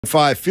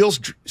5 feels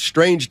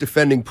strange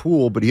defending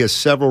Poole, but he has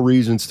several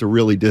reasons to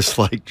really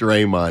dislike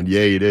Draymond.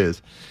 Yay, it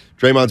is.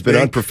 Draymond's been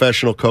an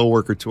unprofessional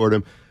coworker toward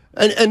him.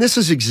 And this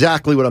is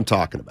exactly what I'm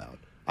talking about.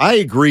 I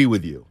agree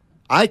with you.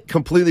 I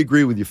completely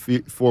agree with you,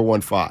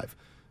 415.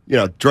 You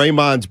know,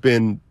 Draymond's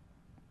been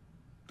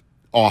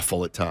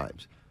awful at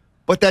times.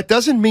 But that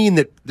doesn't mean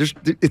that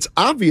it's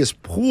obvious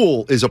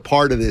Poole is a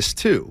part of this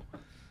too.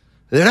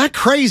 They're not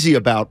crazy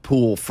about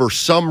Poole for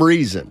some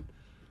reason.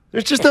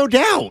 There's just no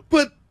doubt.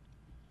 But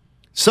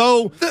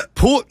so,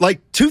 Poole, like,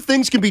 two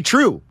things can be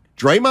true.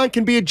 Draymond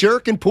can be a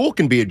jerk and Poole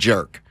can be a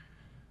jerk.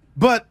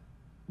 But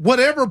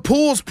whatever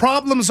Poole's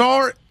problems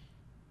are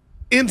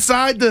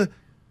inside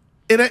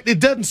it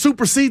doesn't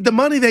supersede the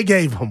money they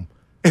gave him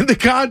in the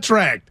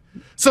contract.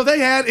 So they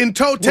had, in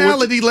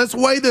totality, let's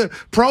weigh the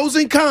pros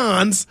and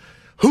cons.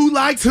 Who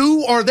likes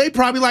who? Or they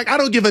probably like, I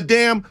don't give a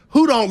damn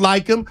who don't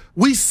like him.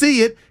 We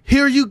see it.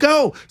 Here you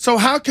go. So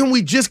how can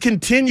we just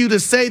continue to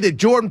say that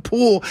Jordan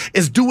Poole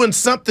is doing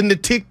something to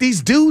tick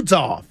these dudes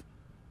off?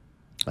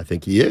 I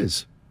think he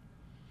is.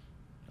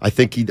 I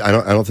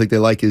don't think they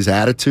like his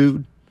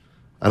attitude.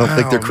 I don't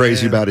think they're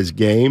crazy about his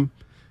game.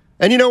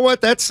 And you know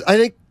what? I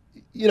think,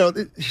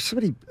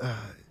 somebody,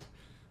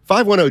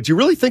 510, do you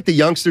really think the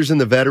youngsters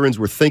and the veterans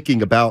were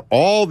thinking about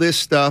all this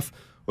stuff?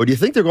 Or do you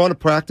think they're going to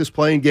practice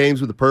playing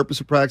games with the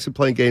purpose of practicing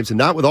playing games and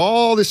not with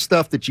all this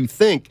stuff that you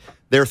think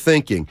they're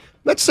thinking?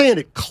 I'm not saying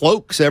it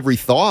cloaks every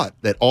thought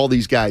that all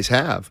these guys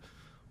have,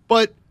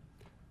 but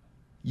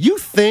do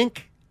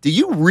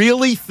you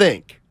really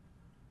think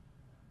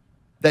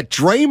that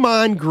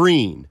Draymond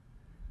Green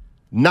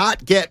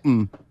not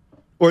getting,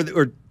 or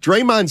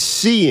Draymond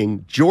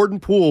seeing Jordan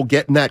Poole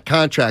getting that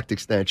contract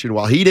extension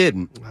while he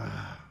didn't,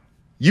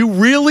 you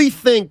really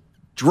think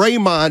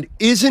Draymond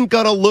isn't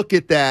going to look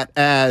at that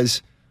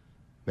as,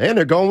 man,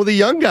 they're going with the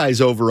young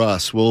guys over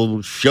us?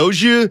 Well,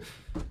 shows you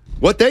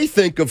what they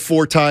think of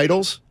 4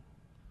 titles.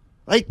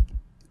 Like,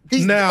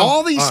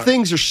 all these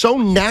things are so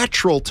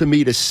natural to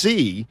me to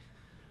see.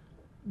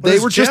 They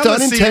were just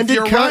unintended.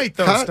 You're right,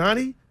 though,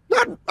 Stoney.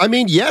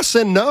 Yes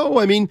and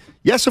no.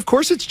 Yes, of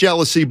course it's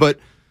jealousy, but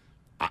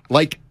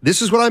like,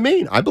 this is what I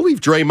mean. I believe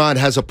Draymond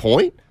has a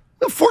point.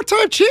 A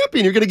 4-time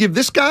champion. You're going to give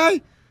this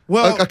guy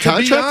a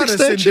contract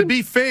extension? And to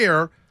be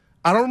fair,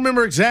 I don't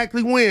remember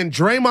exactly when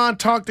Draymond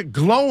talked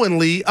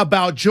glowingly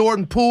about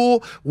Jordan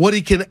Poole, what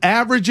he can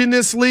average in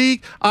this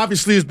league.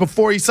 Obviously, it was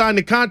before he signed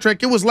the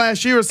contract. It was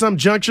last year at some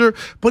juncture,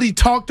 but he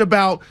talked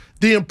about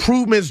the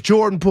improvements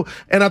Jordan Poole,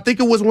 and I think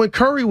it was when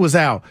Curry was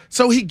out.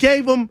 So he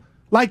gave him,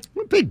 like,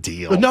 a big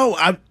deal. No,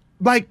 I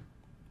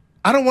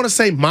don't want to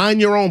say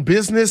mind your own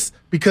business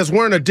because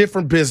we're in a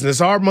different business.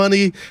 Our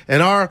money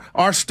and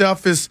our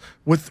stuff is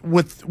with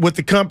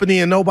the company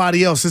and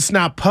nobody else. It's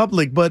not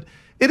public, but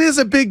it is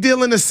a big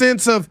deal in the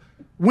sense of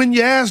when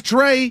you ask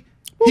Dre,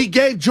 he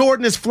gave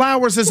Jordan his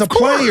flowers as a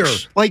player.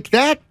 Like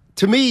that,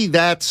 to me,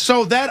 that's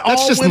all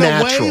just went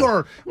natural. Away?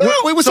 Or no,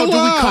 it was a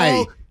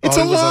lie. It's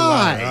a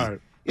lie.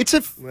 Right. It's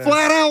a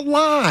flat-out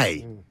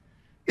lie.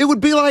 It would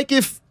be like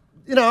if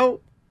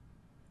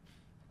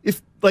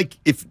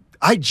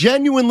I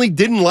genuinely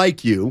didn't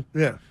like you,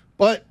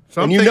 but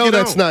and you know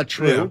that's not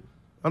true. Yeah.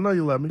 I know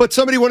you love me. But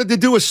somebody wanted to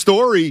do a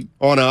story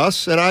on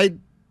us, and I'm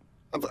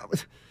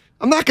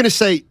not going to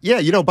say,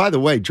 by the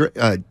way,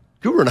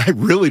 Guru and I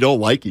really don't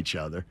like each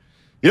other.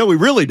 We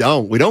really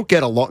don't. We don't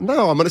get along.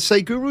 No, I'm going to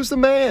say Guru's the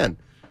man.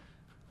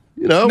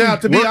 Now,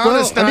 to be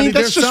honest, that's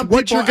just some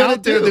what people you're going to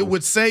out there that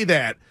would say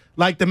that.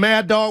 Like the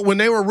Mad Dog, when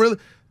they were really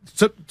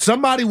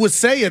somebody would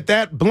say it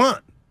that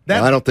blunt.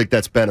 I don't think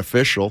that's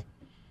beneficial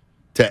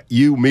to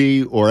you,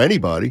 me, or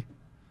anybody.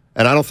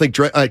 And I don't think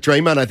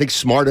Draymond, I think,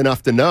 smart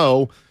enough to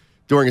know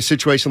during a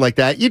situation like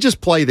that, you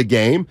just play the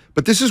game.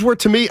 But this is where,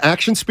 to me,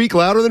 actions speak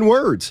louder than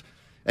words.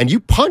 And you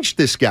punched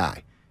this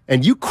guy,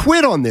 and you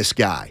quit on this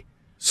guy.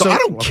 So I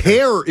don't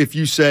care if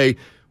you say,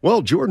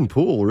 well, Jordan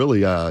Poole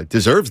really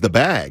deserves the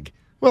bag.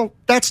 Well,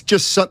 that's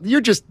just something.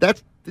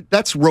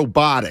 That's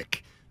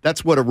robotic.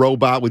 That's what a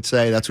robot would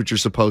say. That's what you're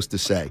supposed to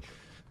say.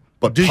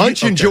 But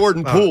punching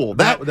Jordan Poole,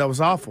 that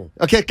was awful.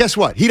 Okay, guess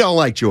what? He don't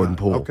like Jordan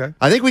Poole. Okay.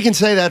 I think we can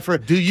say that for...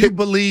 Do you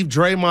believe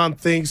Draymond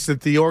thinks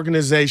that the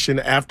organization,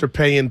 after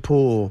paying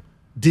Poole,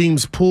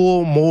 deems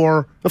Poole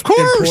more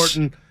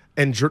important?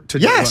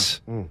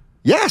 Yes.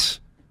 Yes.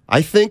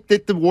 I think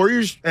that the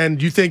Warriors... And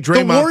you think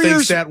Draymond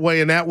thinks that way,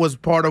 and that was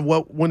part of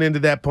what went into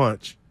that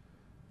punch?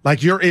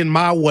 Like, you're in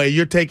my way.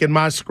 You're taking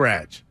my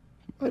scratch.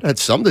 It had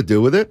something to do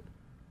with it.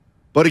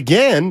 But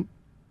again...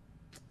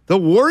 The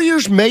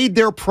Warriors made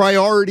their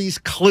priorities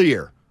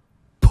clear.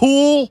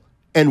 Poole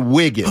and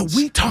Wiggins. But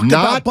we talked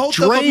about both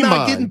of them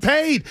not getting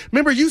paid.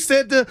 Remember, you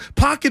said the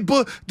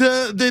pocketbook,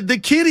 the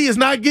kitty is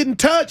not getting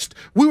touched.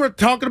 We were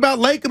talking about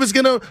Lacob is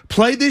going to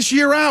play this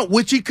year out,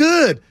 which he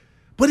could.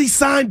 But he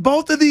signed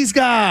both of these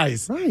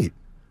guys. Right.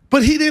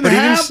 But he didn't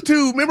have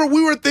to. Remember,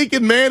 we were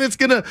thinking, man, it's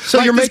going to...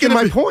 So you're making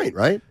my point,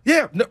 right?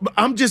 Yeah. No,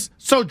 I'm just...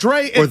 So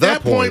Dre, at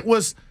that point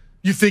was...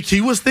 You think he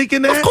was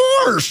thinking that? Of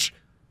course.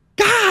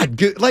 God,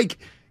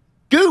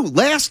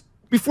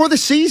 before the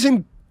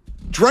season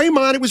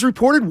Draymond, it was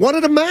reported,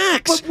 wanted a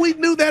max. But we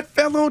knew that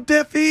fell on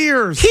deaf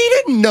ears. He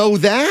didn't know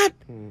that.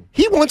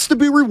 He wants to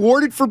be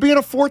rewarded for being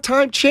a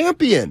 4-time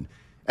champion.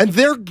 And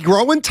they're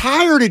growing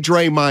tired of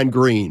Draymond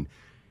Green.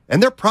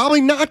 And they're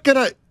probably not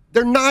going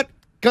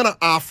to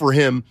offer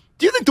him.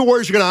 Do you think the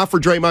Warriors are going to offer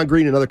Draymond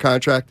Green another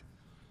contract?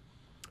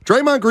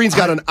 Draymond Green's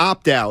got an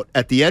opt-out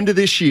at the end of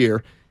this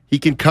year. He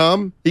can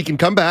come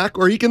back,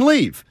 or he can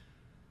leave.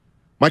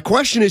 My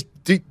question is,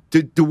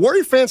 do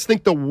Warrior fans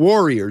think the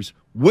Warriors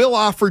will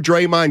offer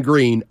Draymond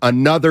Green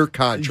another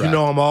contract? You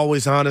know, I'm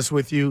always honest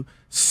with you.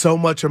 So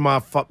much of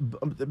my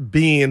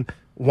being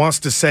wants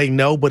to say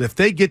no, but if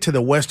they get to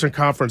the Western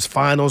Conference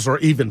Finals or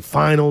even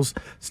Finals,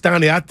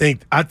 Stoney,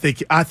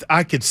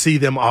 I could see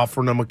them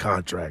offering them a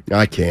contract.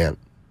 I can't.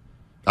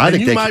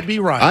 You might be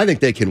right. I think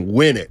they can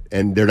win it,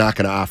 and they're not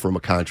going to offer him a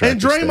contract. And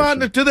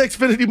Draymond, to the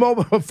Xfinity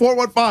Mobile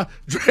 415,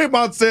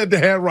 Draymond said the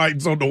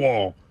handwriting's on the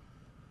wall.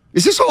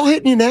 Is this all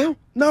hitting you now?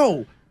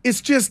 No, it's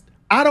just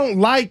I don't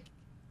like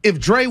if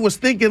Dre was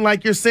thinking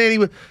like you're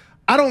saying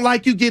I don't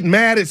like you getting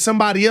mad at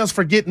somebody else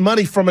for getting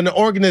money from an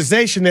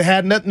organization that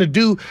had nothing to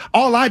do.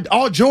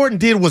 All Jordan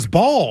did was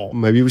ball.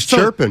 Maybe he was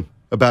chirping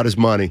about his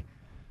money.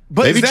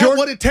 But maybe is that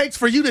what it takes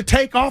for you to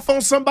take off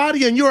on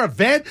somebody and you're a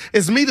vet?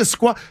 Is me to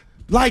squat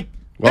like?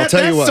 Well, I'll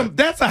tell you what.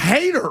 That's a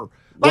hater.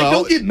 Like,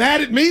 don't get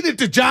mad at me that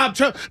the job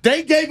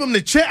they gave him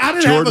the check. I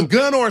didn't have a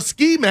gun or a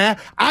ski mat.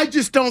 I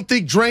just don't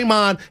think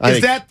Draymond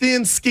is that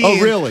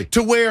thin-skinned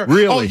to where,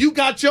 you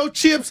got your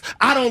chips.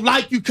 I don't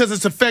like you because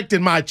it's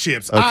affecting my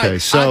chips. Okay,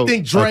 I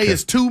think Dre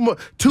is too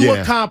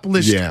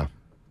accomplished. Yeah,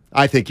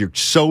 I think you're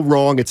so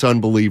wrong. It's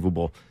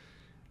unbelievable.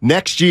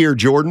 Next year,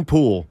 Jordan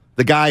Poole,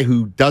 the guy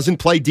who doesn't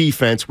play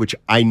defense, which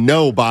I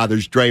know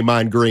bothers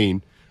Draymond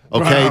Green.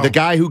 Okay, the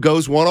guy who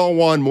goes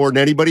one-on-one more than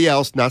anybody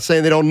else, not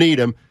saying they don't need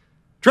him.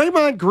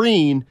 Draymond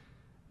Green,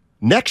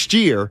 next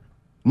year,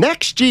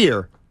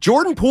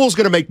 Jordan Poole's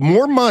going to make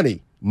more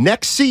money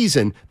next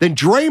season than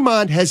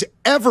Draymond has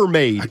ever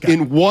made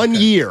in 1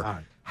 year.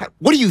 Right.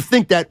 What do you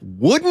think, that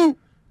wouldn't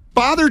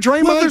bother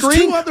Draymond Green? Well, there's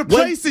two other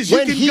places you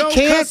can go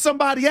cut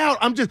somebody out.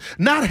 I'm just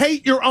not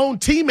hate your own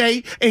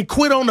teammate and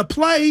quit on the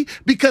play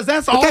because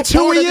that's all. That's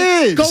who he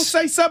is. Go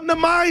say something to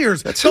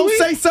Myers. Go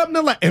say something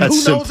to and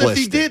who knows if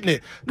he didn't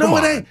it? No,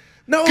 it ain't.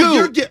 No,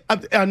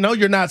 I know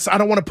you're not. I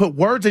don't want to put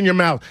words in your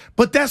mouth,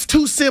 but that's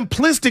too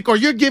simplistic. Or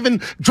you're giving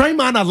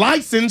Draymond a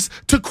license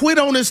to quit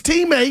on his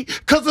teammate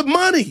because of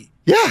money.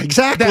 Yeah,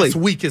 exactly. That's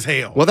weak as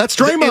hell. Well, that's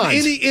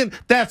Draymond.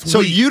 That's so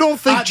weak. You don't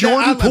think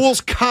Jordan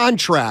Poole's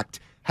contract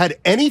had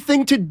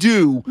anything to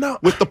do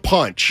with the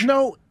punch?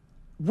 No.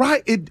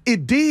 Right,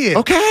 it did.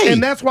 Okay.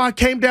 And that's why I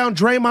came down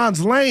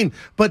Draymond's lane,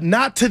 but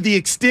not to the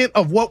extent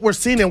of what we're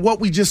seeing and what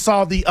we just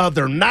saw the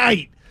other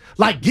night.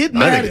 Like, get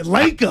mad at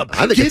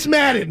Lacob. Get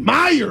mad at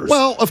Myers.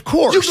 Well, of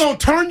course. You're going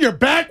to turn your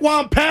back while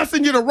I'm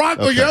passing you the rock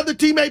or your other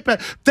teammate.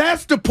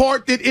 That's the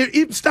part that,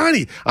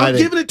 Steiny, I'm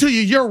giving it to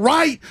you. You're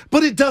right,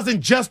 but it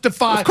doesn't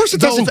justify. Of course, it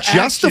doesn't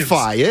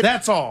justify it.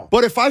 That's all.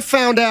 But if I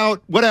found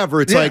out,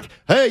 whatever, it's like,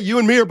 hey, you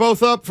and me are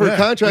both up for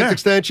contract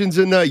extensions,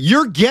 and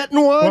you're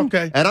getting one,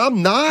 and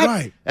I'm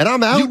not, and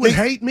I'm out. You would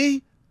hate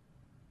me?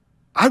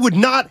 I would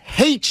not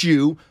hate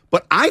you,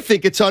 but I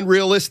think it's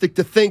unrealistic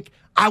to think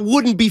I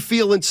wouldn't be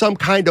feeling some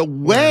kind of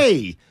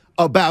way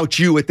about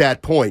you at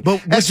that point.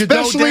 But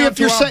especially if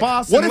you're saying,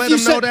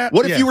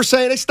 what if you were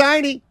saying, hey,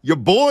 Steiny, your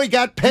boy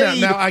got paid,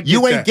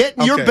 you ain't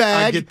getting your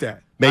bag. I get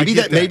that. Maybe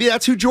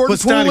that's who Jordan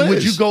Poole is.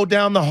 Would you go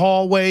down the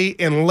hallway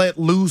and let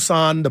loose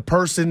on the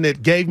person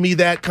that gave me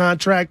that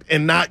contract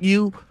and not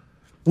you?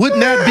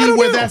 Wouldn't that be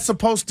where that's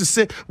supposed to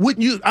sit?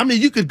 Wouldn't you? I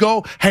mean, you could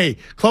go, hey,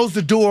 close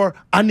the door.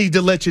 I need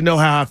to let you know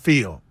how I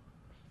feel.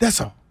 That's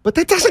all. But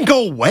that doesn't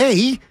go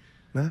away.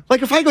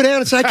 Like, if I go down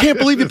and say, I can't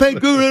believe you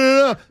paid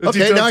good.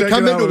 Okay, now I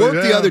come into work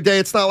the other day.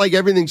 It's not like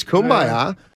everything's kumbaya.